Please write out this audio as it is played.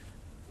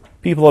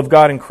People of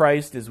God in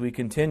Christ, as we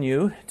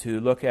continue to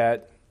look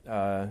at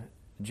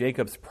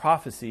Jacob's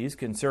prophecies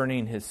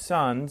concerning his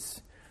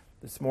sons,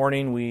 this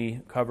morning we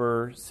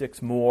cover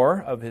 6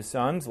 more of his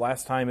sons.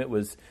 Last time it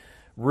was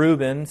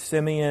Reuben,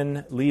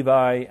 Simeon,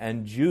 Levi,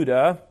 and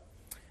Judah.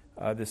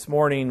 This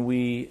morning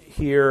we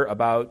hear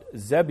about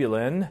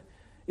Zebulun,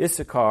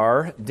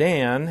 Issachar,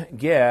 Dan,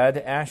 Gad,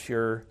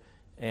 Asher,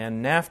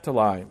 and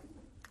Naphtali.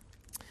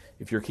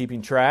 If you're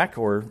keeping track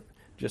or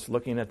just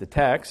looking at the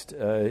text,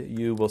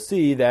 you will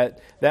see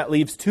that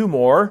leaves 2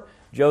 more,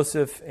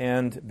 Joseph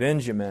and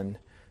Benjamin,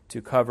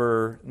 to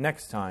cover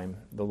next time,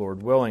 the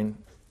Lord willing.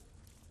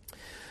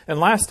 And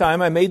last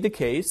time I made the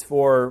case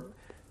for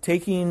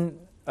taking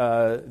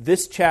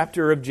this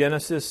chapter of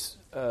Genesis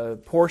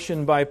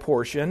portion by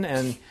portion,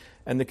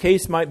 and the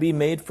case might be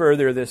made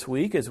further this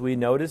week as we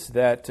notice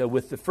that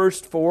with the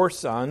first 4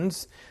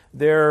 sons,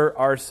 there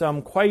are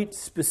some quite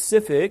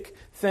specific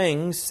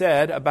things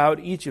said about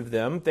each of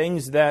them,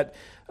 things that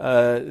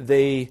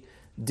they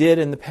did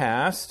in the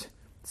past,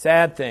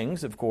 sad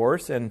things, of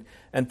course, and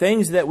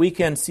things that we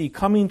can see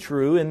coming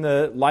true in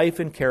the life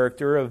and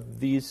character of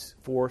these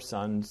 4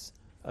 sons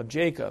of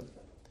Jacob.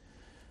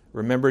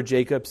 Remember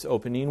Jacob's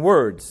opening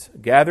words,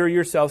 "Gather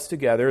yourselves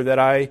together that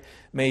I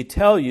may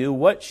tell you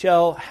what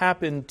shall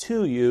happen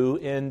to you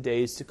in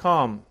days to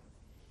come."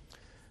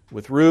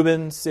 With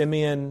Reuben,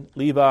 Simeon,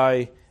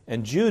 Levi,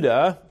 and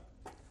Judah,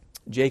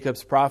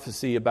 Jacob's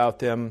prophecy about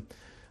them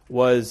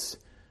was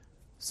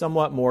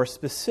somewhat more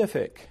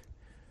specific.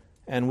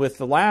 And with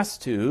the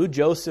last 2,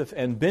 Joseph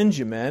and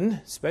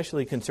Benjamin,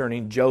 especially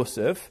concerning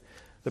Joseph,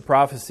 the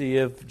prophecy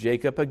of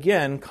Jacob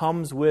again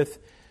comes with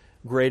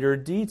greater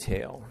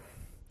detail.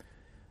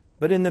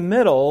 But in the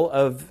middle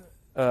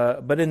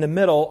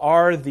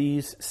are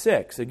these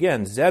 6.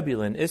 Again,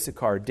 Zebulun,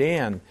 Issachar,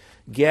 Dan,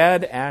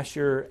 Gad,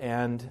 Asher,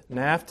 and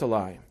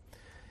Naphtali.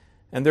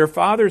 And their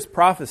father's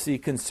prophecy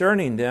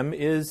concerning them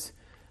is,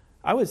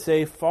 I would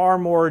say, far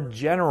more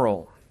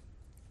general.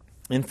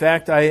 In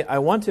fact, I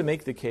want to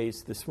make the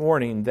case this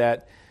morning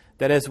that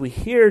as we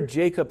hear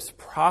Jacob's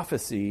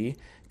prophecy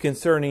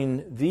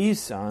concerning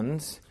these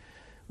sons,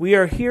 we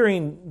are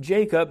hearing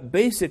Jacob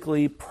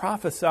basically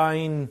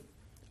prophesying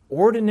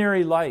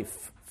ordinary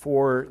life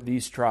for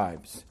these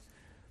tribes.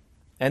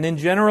 And in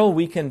general,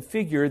 we can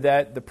figure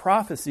that the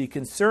prophecy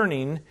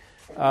concerning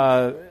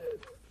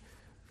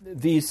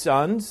these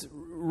sons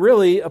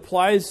really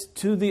applies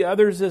to the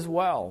others as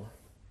well.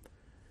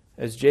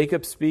 As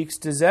Jacob speaks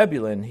to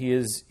Zebulun, he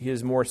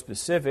is more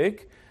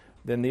specific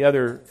than the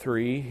other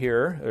 3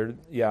 here.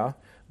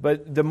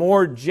 But the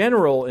more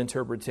general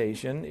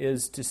interpretation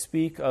is to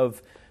speak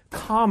of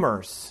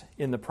commerce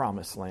in the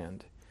promised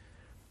land.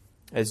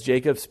 As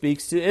Jacob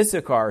speaks to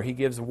Issachar, he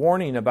gives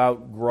warning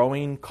about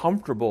growing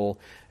comfortable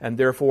and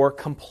therefore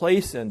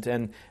complacent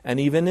and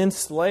even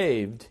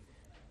enslaved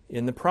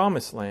in the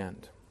promised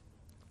land.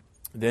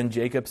 Then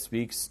Jacob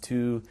speaks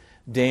to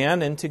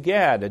Dan and to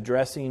Gad,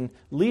 addressing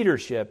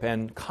leadership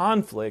and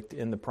conflict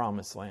in the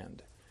promised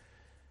land.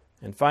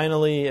 And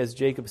finally, as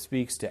Jacob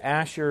speaks to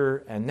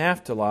Asher and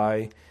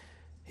Naphtali,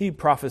 he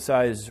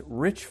prophesies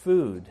rich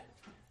food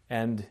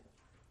and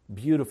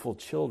beautiful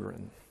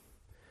children.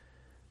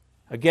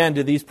 Again,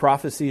 do these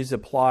prophecies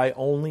apply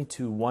only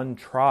to one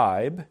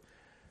tribe?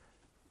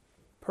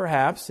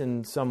 Perhaps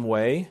in some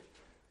way.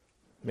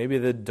 Maybe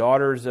the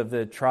daughters of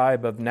the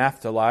tribe of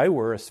Naphtali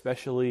were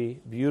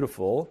especially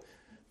beautiful,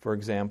 for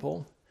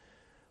example.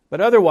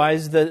 But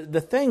otherwise,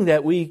 the thing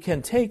that we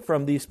can take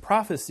from these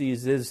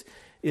prophecies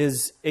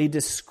is a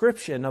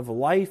description of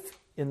life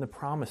in the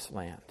promised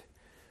land,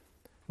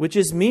 which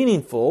is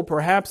meaningful,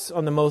 perhaps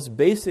on the most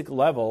basic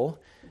level,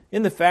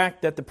 in the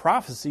fact that the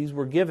prophecies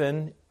were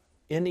given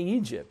in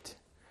Egypt.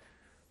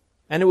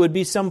 And it would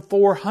be some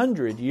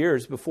 400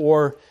 years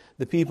before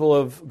the people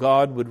of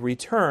God would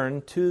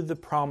return to the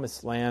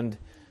promised land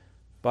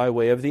by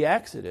way of the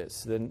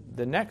Exodus,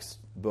 the next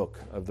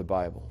book of the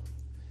Bible.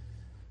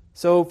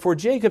 So for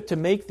Jacob to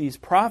make these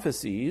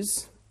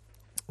prophecies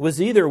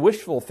was either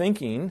wishful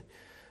thinking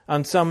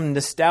on some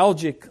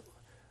nostalgic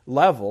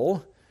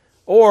level,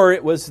 or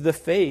it was the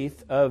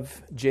faith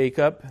of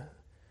Jacob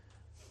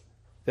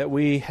that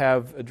we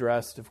have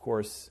addressed, of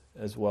course,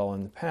 as well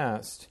in the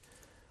past.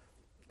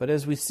 But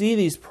as we see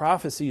these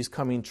prophecies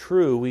coming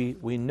true,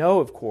 we know,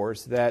 of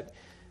course, that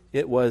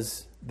it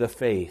was the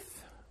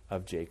faith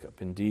of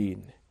Jacob,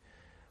 indeed.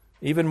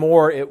 Even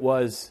more, it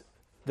was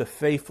the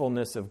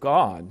faithfulness of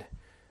God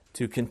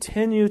to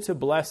continue to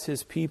bless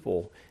His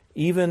people,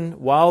 even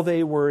while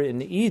they were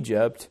in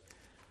Egypt,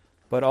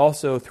 but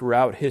also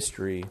throughout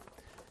history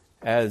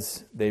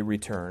as they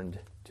returned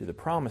to the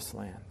Promised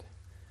Land.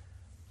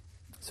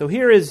 So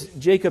here is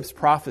Jacob's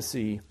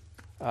prophecy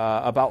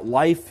about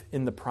life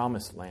in the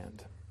Promised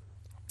Land.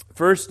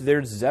 First,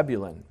 there's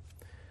Zebulun.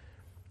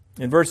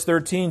 In verse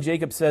 13,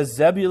 Jacob says,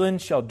 "Zebulun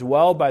shall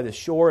dwell by the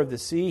shore of the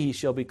sea. He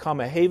shall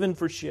become a haven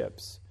for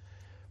ships,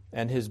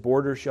 and his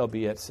border shall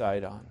be at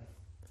Sidon."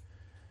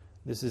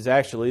 This is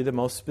actually the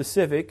most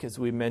specific, as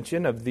we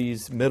mentioned, of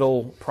these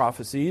middle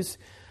prophecies.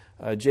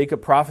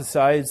 Jacob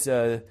prophesies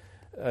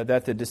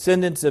that the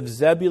descendants of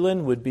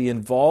Zebulun would be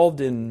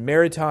involved in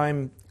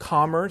maritime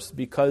commerce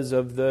because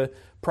of the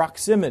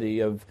proximity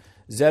of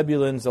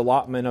Zebulun's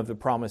allotment of the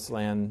promised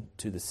land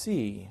to the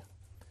sea.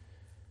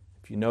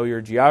 If you know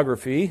your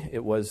geography,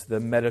 it was the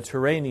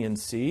Mediterranean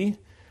Sea.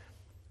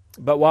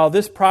 But while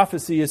this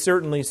prophecy is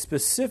certainly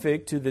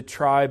specific to the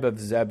tribe of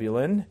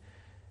Zebulun,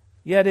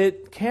 yet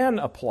it can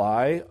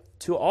apply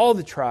to all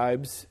the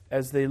tribes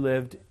as they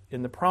lived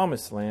in the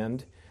promised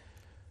land.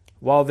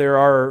 While there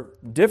are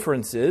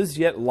differences,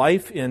 yet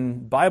life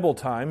in Bible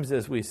times,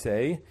 as we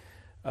say,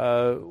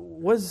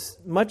 was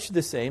much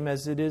the same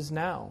as it is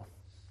now.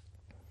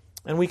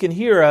 And we can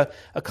hear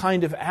a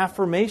kind of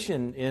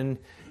affirmation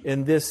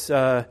in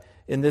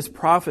this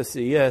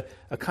prophecy, a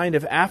kind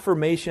of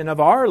affirmation of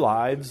our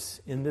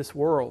lives in this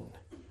world.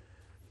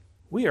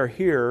 We are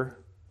here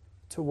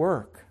to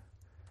work.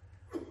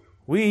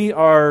 We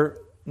are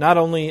not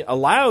only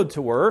allowed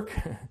to work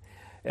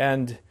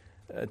and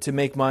to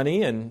make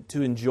money and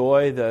to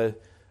enjoy the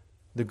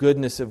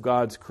goodness of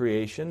God's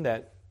creation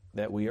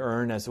that we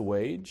earn as a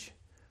wage,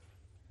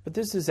 but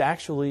this is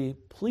actually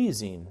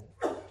pleasing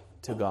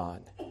to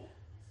God.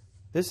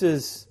 This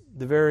is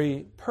the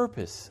very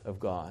purpose of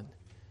God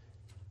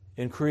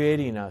in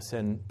creating us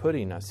and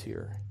putting us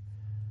here.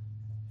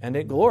 And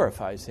it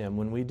glorifies Him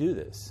when we do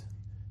this.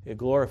 It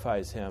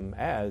glorifies Him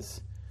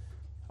as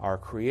our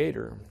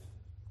Creator.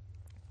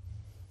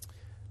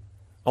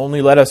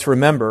 Only let us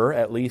remember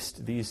at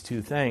least these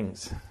two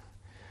things.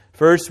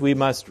 First, we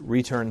must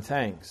return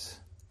thanks.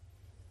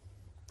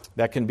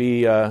 That can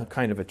be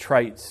kind of a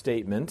trite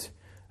statement.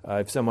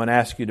 If someone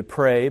asks you to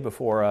pray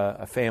before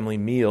a family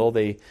meal,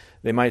 they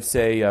might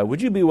say,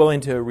 would you be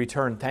willing to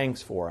return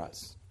thanks for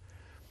us?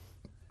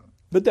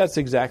 But that's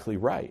exactly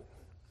right.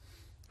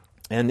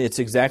 And it's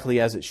exactly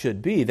as it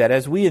should be, that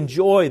as we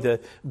enjoy the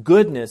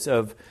goodness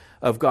of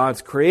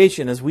God's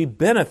creation, as we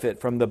benefit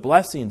from the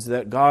blessings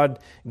that God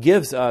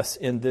gives us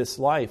in this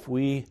life,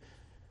 we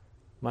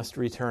must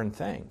return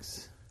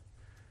thanks.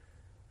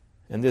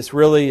 And this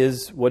really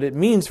is what it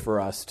means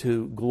for us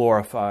to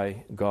glorify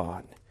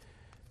God.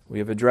 We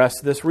have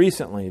addressed this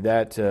recently,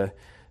 that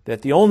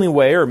the only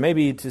way, or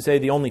maybe to say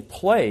the only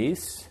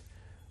place,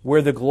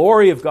 where the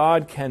glory of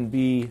God can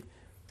be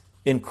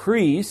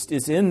increased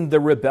is in the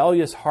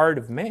rebellious heart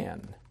of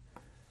man.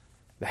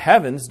 The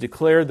heavens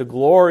declare the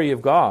glory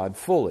of God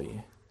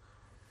fully.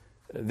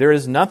 There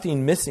is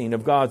nothing missing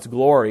of God's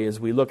glory as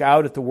we look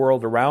out at the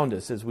world around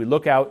us, as we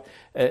look up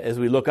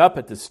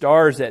at the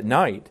stars at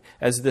night,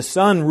 as the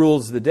sun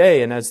rules the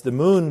day and as the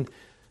moon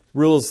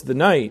rules the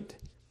night.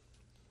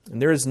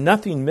 And there is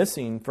nothing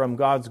missing from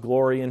God's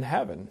glory in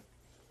heaven.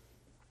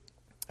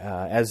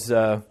 As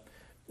the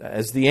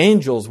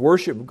angels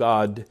worship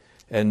God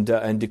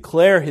and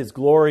declare His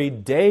glory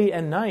day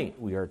and night,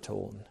 we are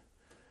told.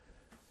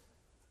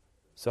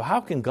 So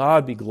how can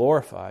God be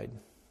glorified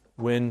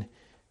when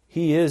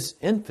He is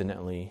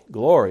infinitely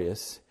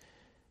glorious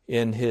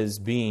in His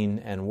being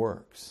and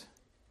works?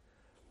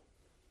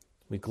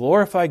 We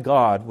glorify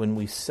God when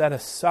we set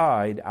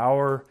aside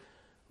our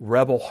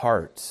rebel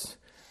hearts,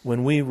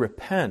 when we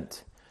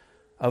repent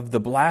of the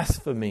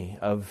blasphemy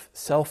of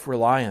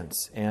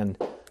self-reliance and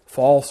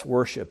false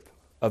worship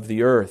of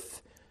the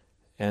earth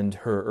and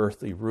her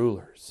earthly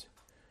rulers.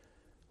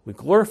 We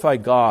glorify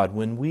God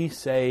when we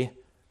say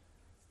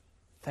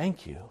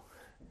thank you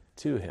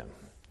to Him.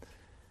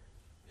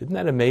 Isn't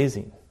that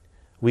amazing?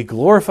 We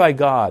glorify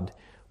God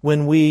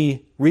when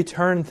we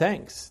return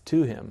thanks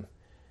to Him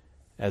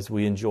as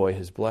we enjoy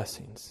His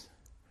blessings.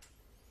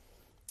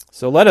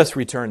 So let us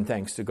return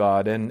thanks to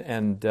God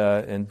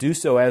and do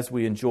so as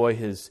we enjoy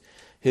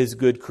His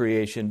good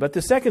creation. But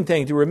the second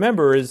thing to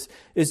remember is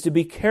to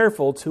be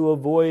careful to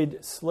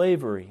avoid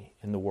slavery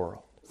in the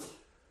world.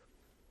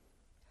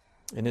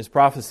 In his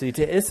prophecy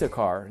to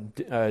Issachar,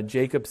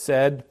 Jacob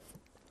said,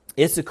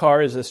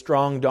 Issachar is a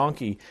strong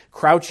donkey,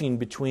 crouching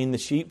between the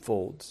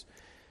sheepfolds.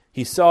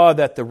 He saw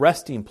that the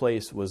resting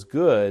place was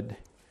good,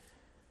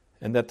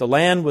 and that the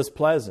land was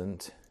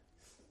pleasant.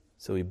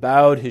 So he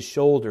bowed his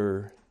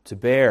shoulder to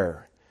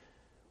bear,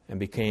 and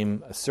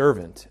became a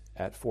servant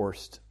at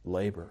forced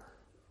labor.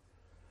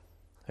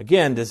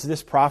 Again, does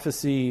this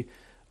prophecy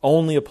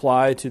only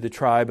apply to the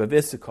tribe of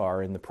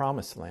Issachar in the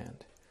Promised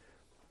Land?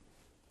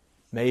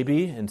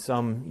 Maybe in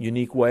some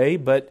unique way,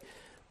 but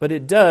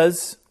it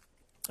does.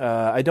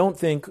 I don't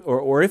think,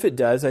 or if it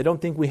does, I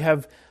don't think we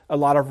have a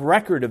lot of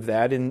record of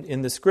that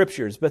in the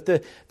Scriptures. But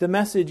the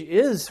message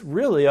is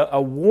really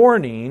a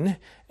warning,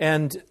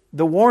 and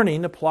the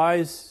warning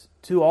applies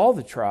to all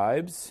the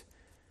tribes,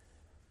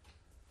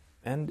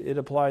 and it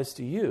applies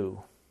to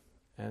you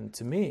and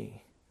to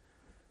me.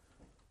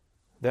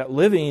 That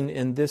living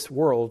in this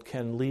world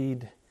can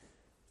lead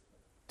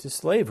to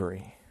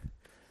slavery.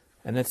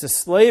 And it's a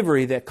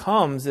slavery that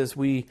comes as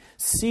we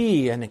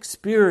see and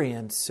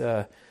experience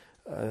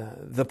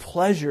the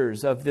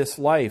pleasures of this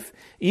life,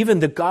 even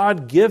the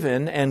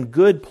God-given and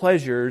good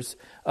pleasures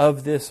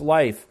of this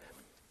life.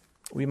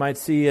 We might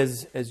see,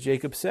 as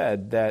Jacob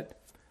said, that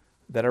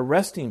a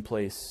resting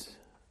place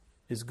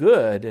is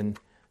good and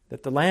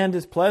that the land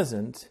is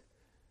pleasant,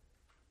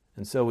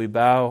 And so we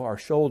bow our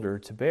shoulder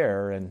to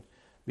bear and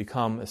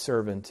become a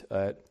servant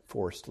at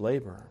forced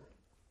labor.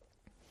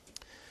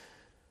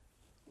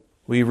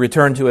 We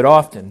return to it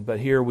often, but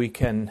here we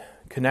can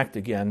connect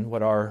again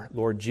what our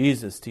Lord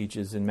Jesus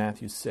teaches in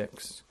Matthew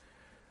 6.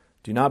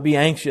 Do not be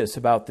anxious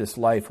about this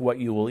life, what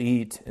you will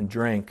eat and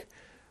drink,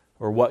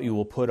 or what you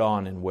will put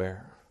on and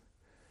wear.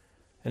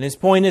 And his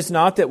point is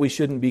not that we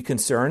shouldn't be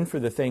concerned for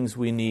the things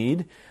we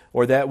need,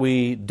 or that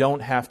we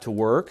don't have to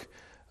work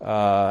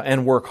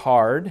and work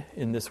hard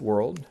in this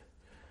world.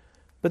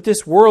 But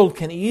this world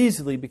can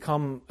easily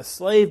become a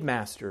slave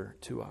master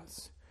to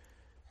us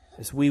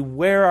as we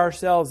wear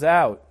ourselves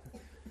out,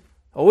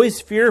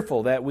 always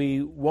fearful that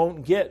we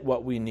won't get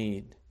what we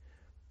need,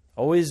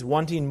 always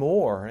wanting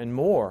more and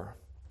more,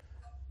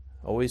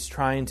 always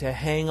trying to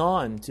hang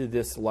on to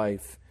this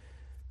life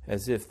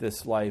as if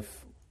this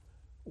life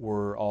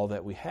were all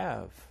that we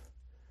have.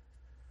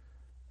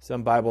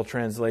 Some Bible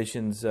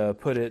translations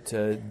put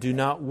it, do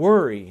not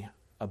worry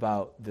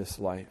about this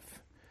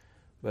life.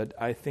 But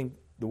I think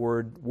the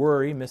word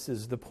worry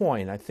misses the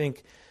point. I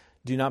think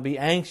do not be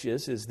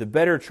anxious is the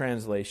better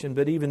translation,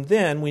 but even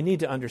then we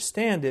need to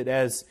understand it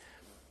as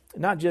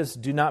not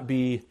just do not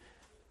be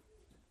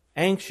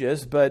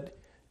anxious, but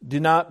do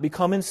not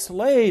become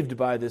enslaved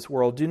by this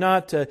world. Do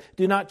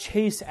not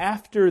chase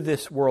after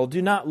this world.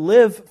 Do not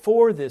live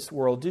for this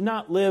world. Do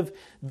not live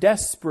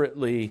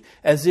desperately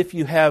as if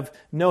you have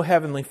no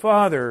heavenly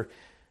Father,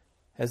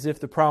 as if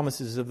the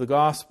promises of the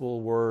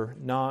gospel were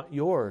not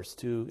yours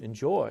to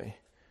enjoy.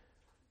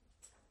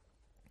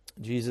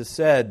 Jesus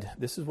said,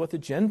 this is what the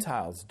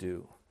Gentiles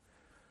do.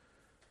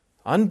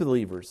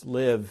 Unbelievers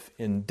live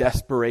in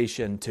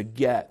desperation to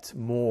get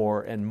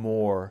more and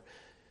more,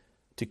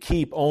 to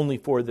keep only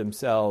for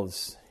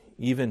themselves,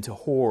 even to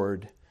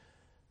hoard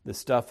the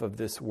stuff of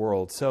this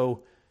world.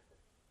 So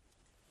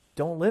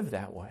don't live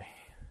that way.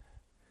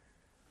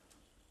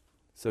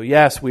 So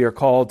yes, we are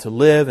called to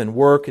live and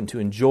work and to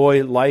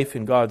enjoy life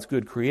in God's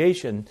good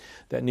creation.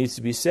 That needs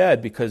to be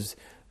said because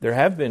there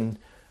have been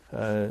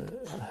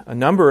a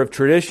number of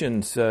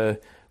traditions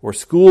or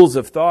schools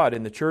of thought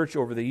in the church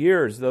over the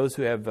years, those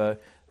who have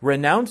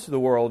renounced the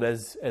world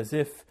as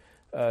if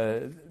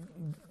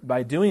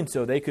by doing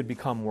so they could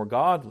become more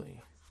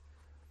godly.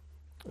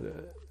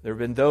 There have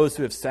been those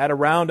who have sat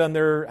around on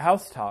their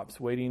housetops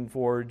waiting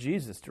for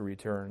Jesus to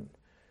return,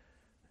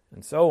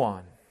 and so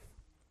on.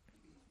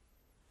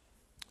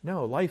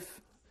 No,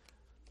 life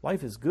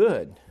is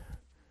good.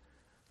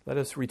 Let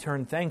us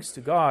return thanks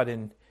to God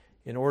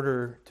in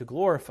order to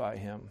glorify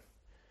Him.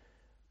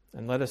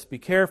 And let us be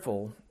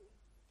careful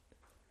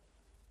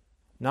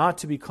not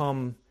to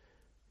become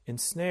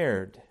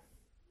ensnared,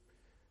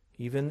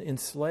 even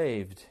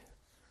enslaved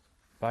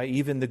by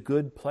even the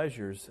good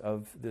pleasures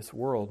of this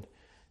world.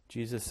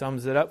 Jesus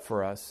sums it up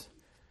for us,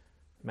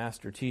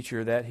 master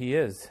teacher that He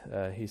is.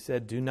 He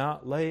said, do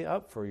not lay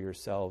up for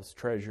yourselves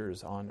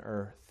treasures on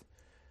earth,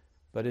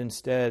 but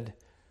instead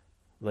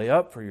lay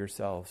up for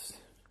yourselves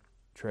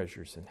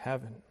treasures in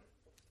heaven.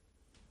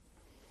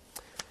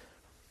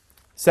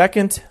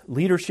 Second,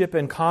 leadership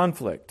and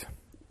conflict.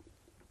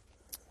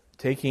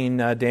 Taking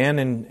Dan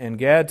and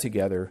Gad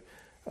together,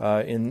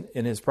 in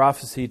his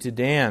prophecy to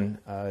Dan,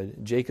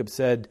 Jacob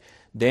said,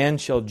 Dan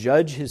shall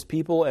judge his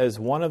people as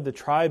one of the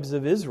tribes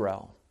of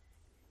Israel.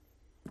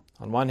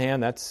 On one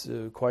hand, that's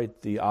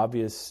quite the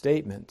obvious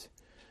statement.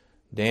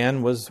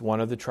 Dan was one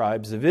of the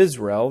tribes of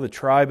Israel. The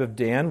tribe of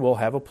Dan will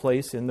have a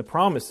place in the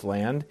promised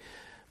land.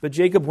 But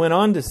Jacob went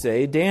on to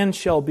say, Dan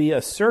shall be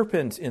a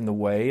serpent in the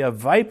way, a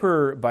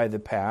viper by the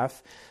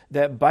path,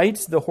 that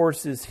bites the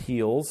horse's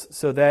heels,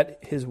 so that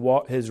his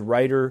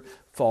rider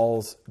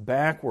falls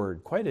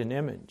backward. Quite an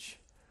image.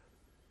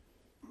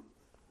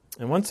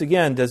 And once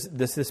again, does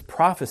this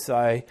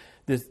prophecy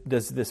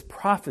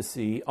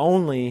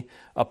only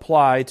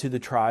apply to the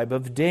tribe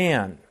of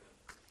Dan?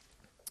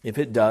 If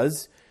it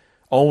does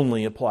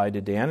only apply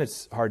to Dan,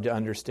 it's hard to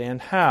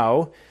understand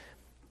how.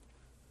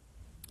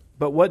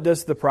 But what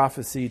does the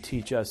prophecy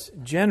teach us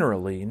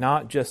generally?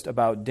 Not just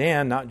about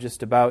Dan, not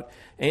just about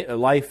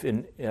life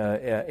in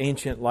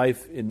ancient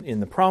life in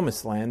the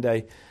Promised Land.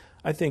 I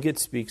think it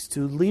speaks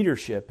to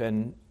leadership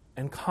and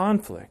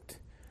conflict.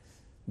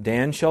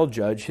 Dan shall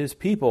judge his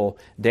people.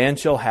 Dan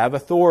shall have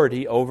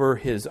authority over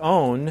his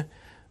own,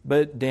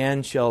 but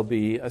Dan shall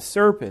be a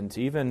serpent,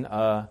 even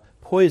a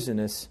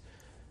poisonous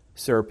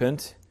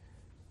serpent.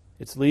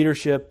 It's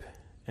leadership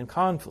and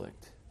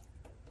conflict.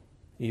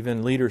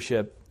 Even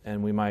leadership,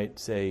 and we might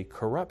say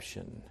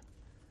corruption.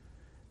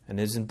 And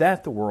isn't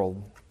that the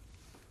world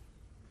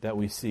that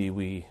we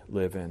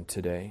live in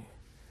today?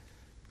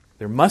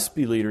 There must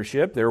be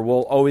leadership. There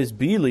will always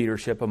be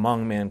leadership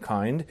among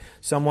mankind.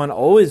 Someone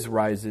always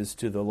rises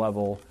to the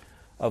level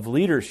of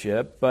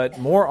leadership, but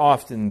more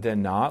often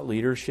than not,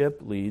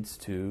 leadership leads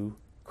to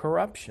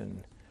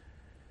corruption.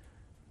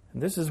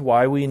 And this is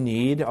why we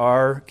need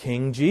our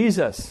King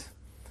Jesus.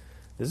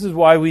 This is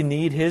why we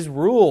need His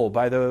rule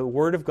by the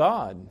Word of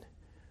God.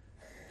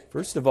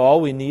 First of all,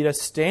 we need a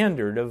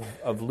standard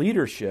of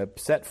leadership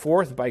set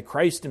forth by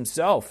Christ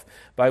himself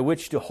by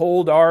which to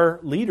hold our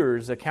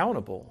leaders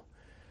accountable.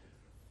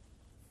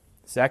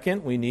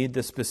 Second, we need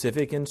the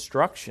specific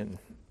instruction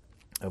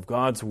of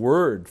God's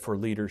word for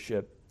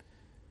leadership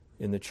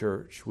in the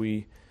church.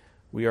 We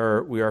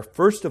are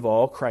first of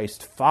all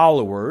Christ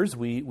followers.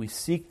 We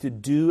seek to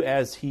do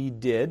as he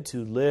did,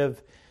 to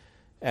live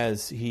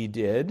as he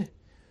did.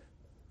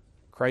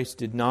 Christ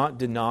did not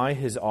deny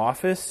his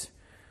office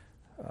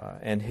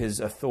and his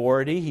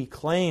authority. He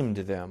claimed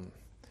them.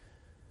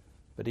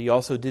 But he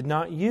also did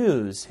not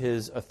use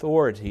his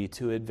authority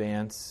to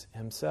advance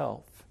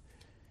himself.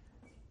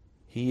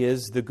 He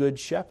is the good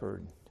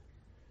shepherd.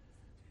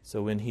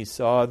 So when he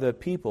saw the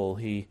people,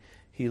 he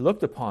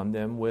looked upon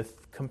them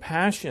with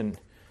compassion.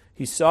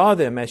 He saw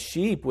them as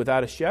sheep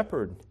without a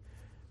shepherd,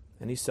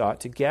 and he sought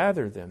to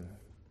gather them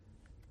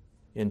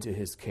into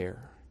his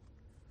care.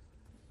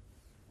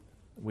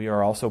 We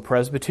are also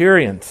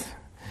Presbyterians,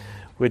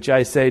 which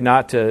I say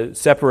not to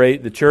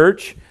separate the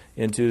church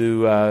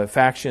into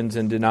factions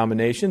and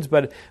denominations,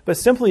 but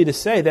simply to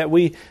say that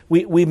we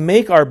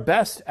make our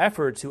best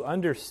effort to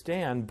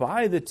understand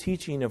by the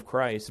teaching of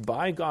Christ,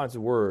 by God's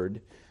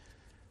word,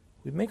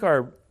 we make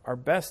our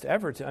best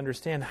effort to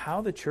understand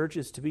how the church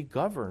is to be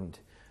governed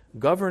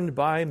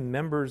by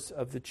members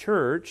of the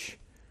church,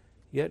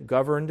 yet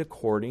governed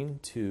according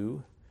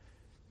to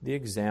the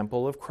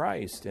example of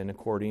Christ and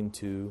according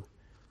to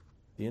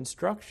the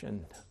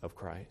instruction of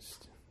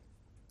Christ.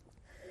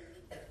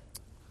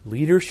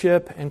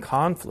 Leadership and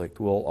conflict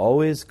will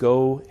always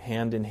go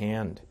hand in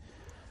hand.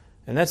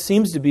 And that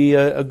seems to be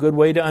a good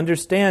way to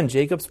understand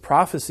Jacob's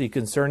prophecy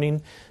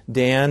concerning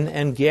Dan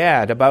and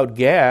Gad. About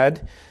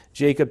Gad,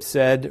 Jacob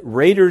said,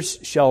 "Raiders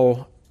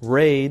shall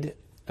raid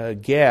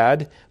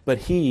Gad, but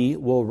he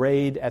will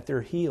raid at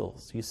their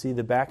heels." You see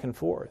the back and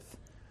forth.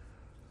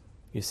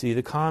 You see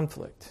the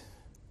conflict,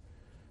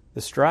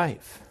 the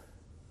strife.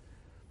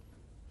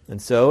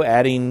 And so,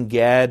 adding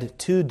Gad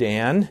to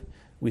Dan,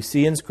 we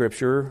see in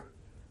Scripture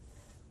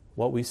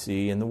what we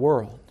see in the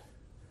world.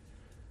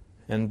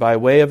 And by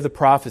way of the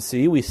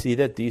prophecy, we see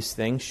that these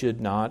things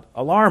should not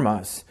alarm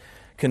us.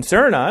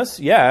 Concern us,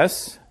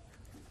 yes,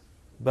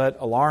 but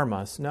alarm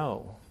us,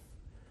 no.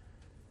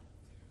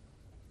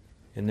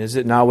 And is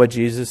it not what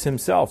Jesus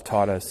himself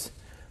taught us?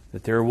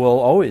 That there will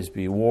always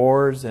be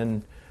wars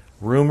and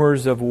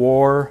rumors of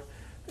war.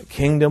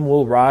 Kingdom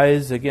will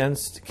rise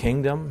against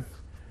kingdom.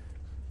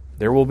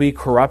 There will be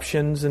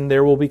corruptions and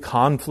there will be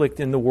conflict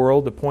in the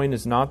world. The point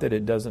is not that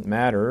it doesn't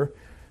matter,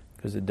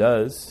 because it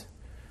does.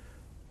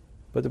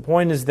 But the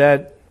point is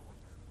that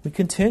we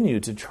continue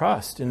to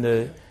trust in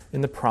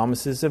the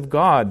promises of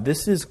God.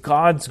 This is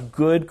God's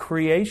good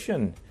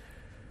creation.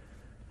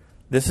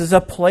 This is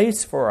a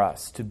place for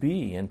us to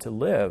be and to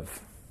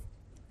live.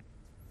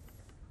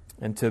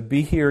 And to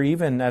be here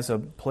even as a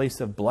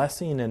place of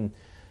blessing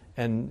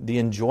and the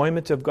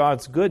enjoyment of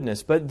God's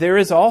goodness. But there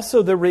is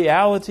also the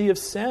reality of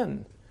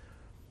sin,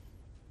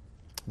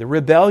 the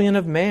rebellion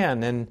of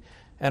man,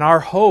 and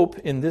our hope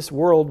in this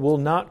world will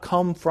not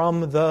come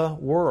from the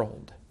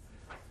world,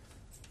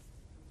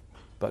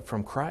 but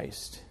from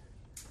Christ,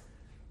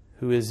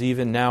 who is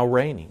even now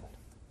reigning,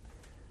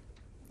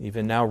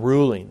 even now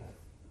ruling,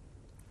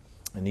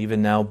 and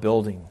even now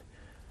building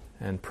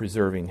and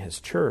preserving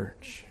his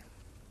church.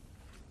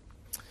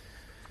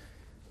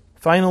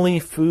 Finally,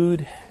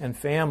 food and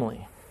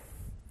family.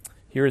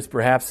 Here is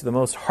perhaps the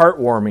most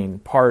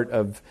heartwarming part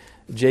of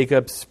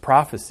Jacob's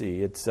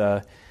prophecy. It's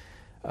a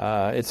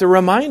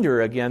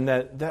reminder again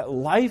that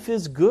life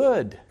is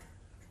good.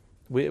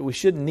 We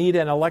shouldn't need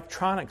an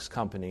electronics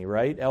company,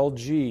 right?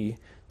 LG,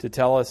 to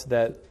tell us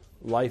that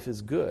life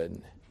is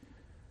good.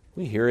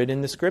 We hear it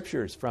in the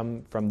Scriptures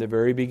from the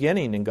very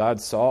beginning, and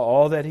God saw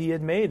all that he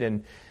had made,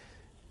 and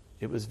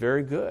it was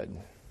very good.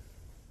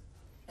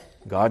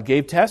 God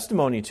gave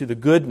testimony to the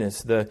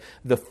goodness, the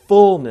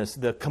fullness,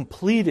 the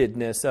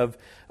completedness of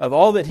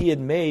all that he had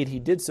made. He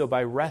did so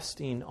by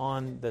resting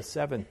on the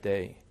seventh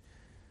day.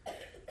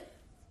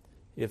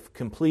 If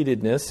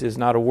completedness is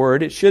not a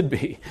word, it should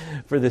be,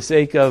 for the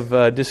sake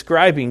of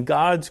describing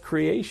God's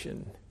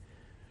creation.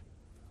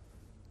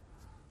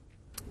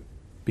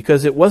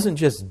 Because it wasn't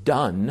just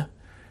done,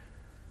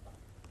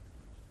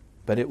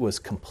 but it was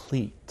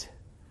complete.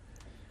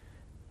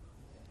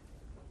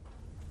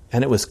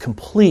 And it was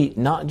complete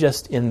not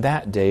just in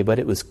that day, but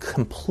it was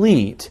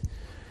complete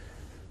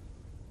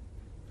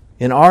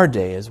in our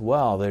day as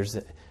well. There's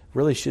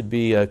really should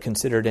be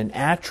considered an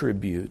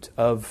attribute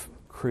of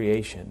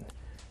creation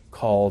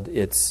called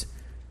its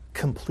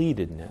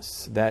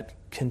completedness that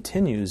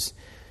continues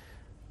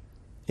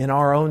in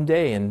our own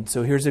day. And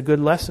so here's a good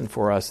lesson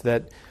for us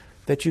that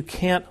you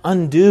can't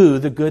undo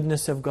the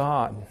goodness of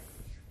God.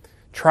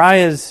 Try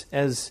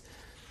as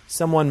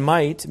someone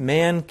might,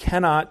 man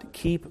cannot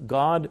keep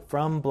God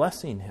from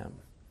blessing him.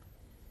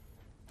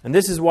 And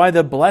this is why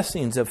the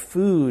blessings of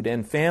food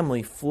and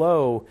family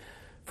flow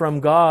from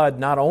God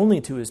not only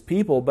to his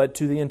people, but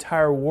to the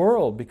entire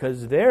world,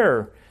 because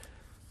they're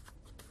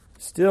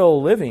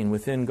still living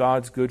within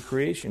God's good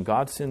creation.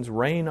 God sends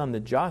rain on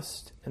the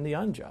just and the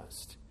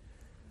unjust.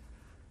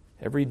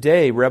 Every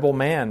day, rebel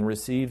man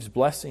receives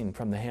blessing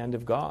from the hand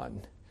of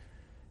God.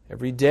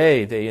 Every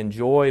day, they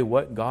enjoy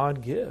what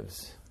God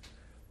gives,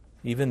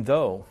 even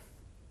though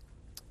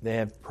they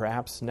have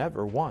perhaps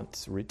never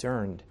once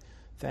returned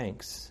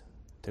thanks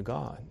to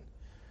God.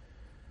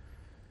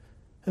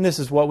 And this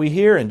is what we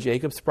hear in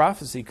Jacob's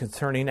prophecy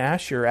concerning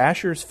Asher.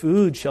 Asher's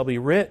food shall be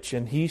rich,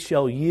 and he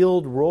shall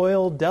yield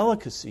royal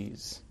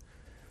delicacies.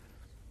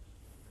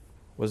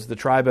 Was the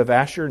tribe of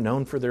Asher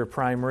known for their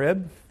prime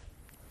rib,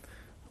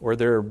 or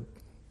their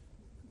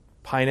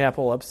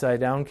pineapple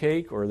upside-down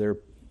cake, or their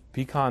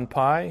pecan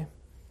pie?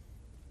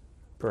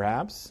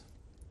 Perhaps.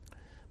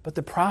 But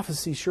the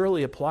prophecy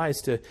surely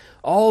applies to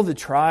all the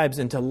tribes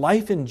and to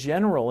life in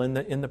general in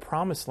the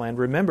Promised Land.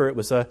 Remember, it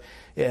was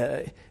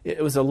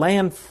a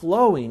land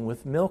flowing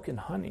with milk and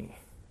honey.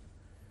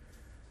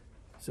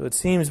 So it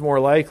seems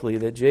more likely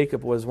that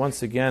Jacob was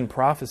once again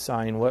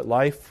prophesying what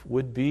life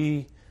would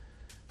be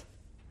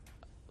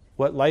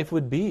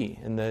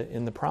in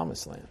the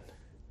Promised Land.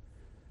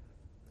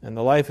 And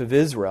the life of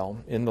Israel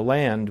in the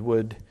land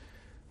would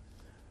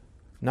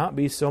not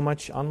be so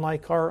much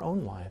unlike our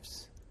own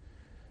lives.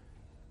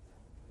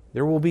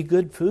 There will be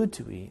good food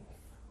to eat.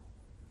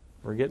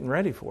 We're getting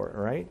ready for it,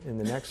 right? In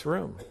the next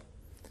room.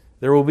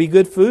 There will be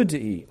good food to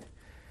eat.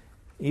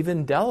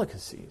 Even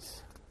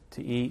delicacies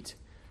to eat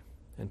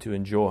and to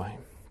enjoy.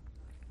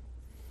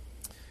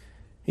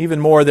 Even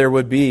more, there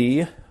would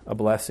be a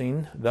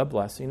blessing, the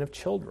blessing of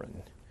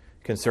children.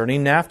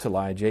 Concerning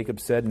Naphtali, Jacob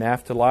said,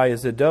 Naphtali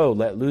is a doe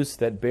let loose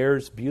that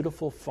bears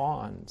beautiful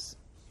fawns.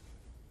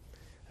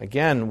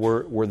 Again,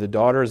 were the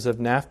daughters of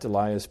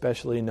Naphtali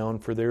especially known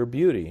for their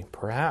beauty?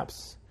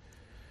 Perhaps.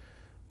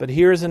 But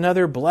here's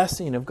another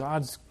blessing of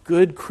God's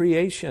good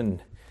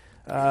creation.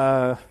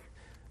 The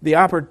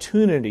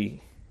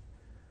opportunity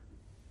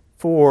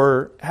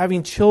for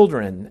having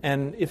children,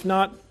 and if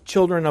not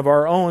children of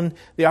our own,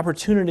 the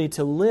opportunity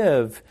to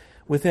live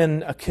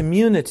within a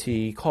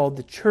community called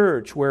the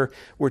church, where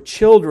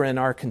children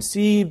are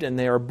conceived and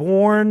they are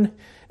born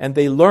and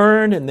they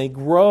learn and they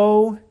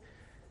grow,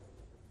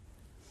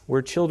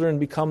 where children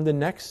become the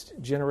next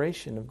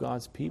generation of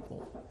God's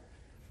people.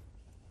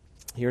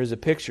 Here's a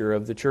picture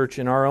of the church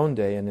in our own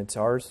day, and it's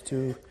ours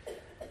to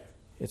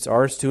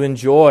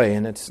enjoy,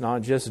 and it's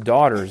not just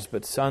daughters,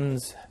 but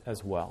sons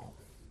as well.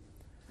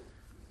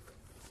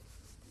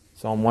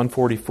 Psalm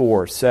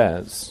 144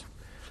 says,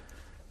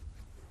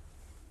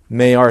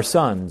 May our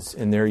sons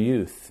in their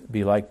youth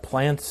be like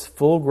plants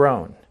full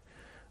grown,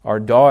 our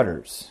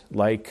daughters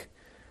like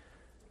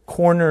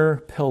corner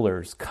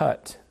pillars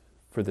cut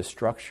for the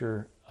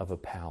structure of a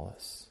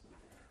palace.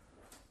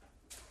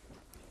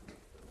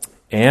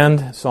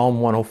 And Psalm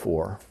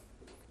 104.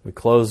 We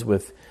close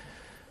with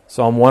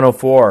Psalm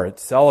 104. It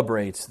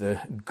celebrates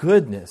the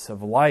goodness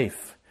of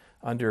life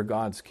under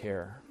God's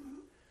care.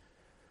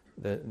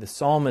 The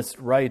psalmist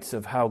writes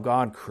of how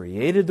God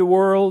created the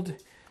world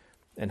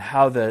and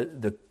how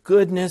the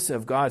goodness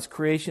of God's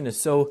creation is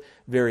so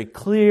very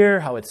clear,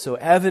 how it's so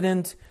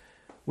evident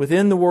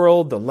within the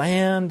world, the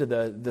land,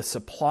 the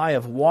supply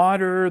of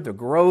water, the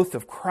growth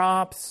of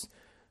crops,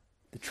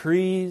 the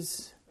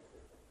trees,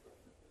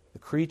 the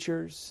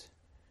creatures.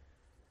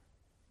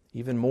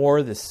 Even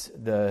more,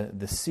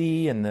 the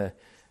sea and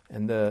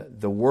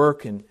the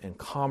work and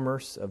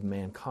commerce of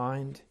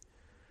mankind.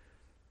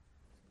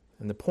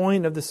 And the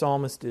point of the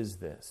psalmist is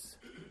this,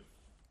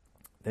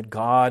 that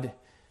God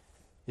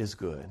is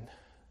good.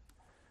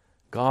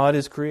 God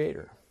is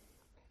creator.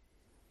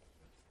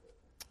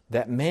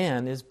 That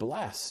man is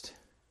blessed.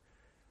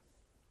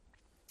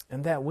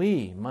 And that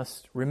we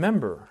must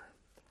remember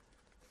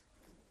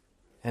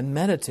and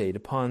meditate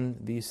upon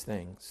these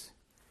things,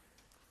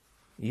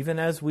 even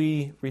as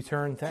we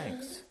return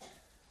thanks,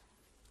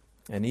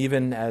 and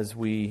even as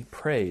we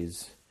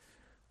praise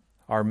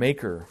our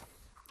Maker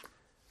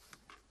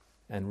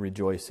and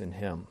rejoice in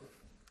Him.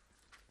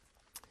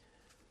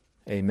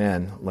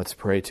 Amen. Let's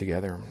pray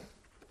together.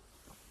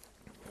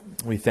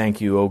 We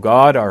thank you, O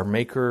God, our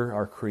Maker,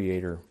 our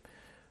Creator,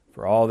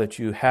 for all that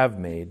you have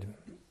made.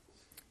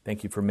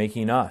 Thank you for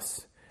making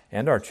us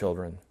and our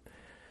children.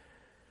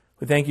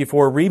 We thank you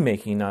for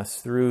remaking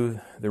us through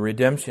the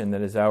redemption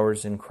that is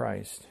ours in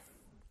Christ.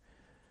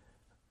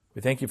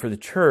 We thank you for the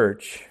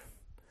church,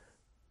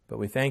 but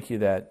we thank you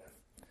that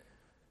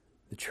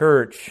the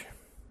church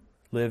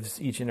lives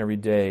each and every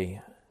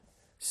day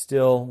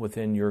still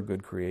within your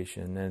good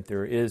creation, and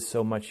there is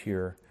so much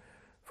here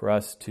for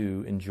us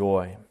to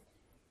enjoy.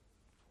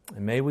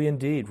 And may we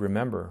indeed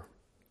remember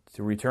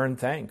to return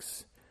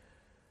thanks,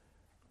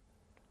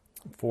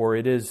 for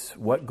it is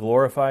what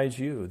glorifies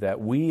you, that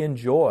we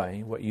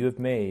enjoy what you have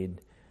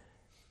made,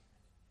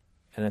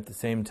 and at the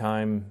same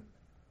time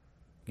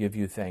give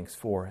you thanks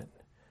for it.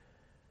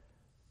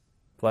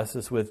 Bless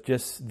us with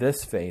just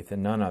this faith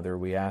and none other,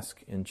 we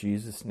ask in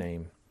Jesus'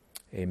 name.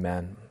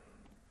 Amen.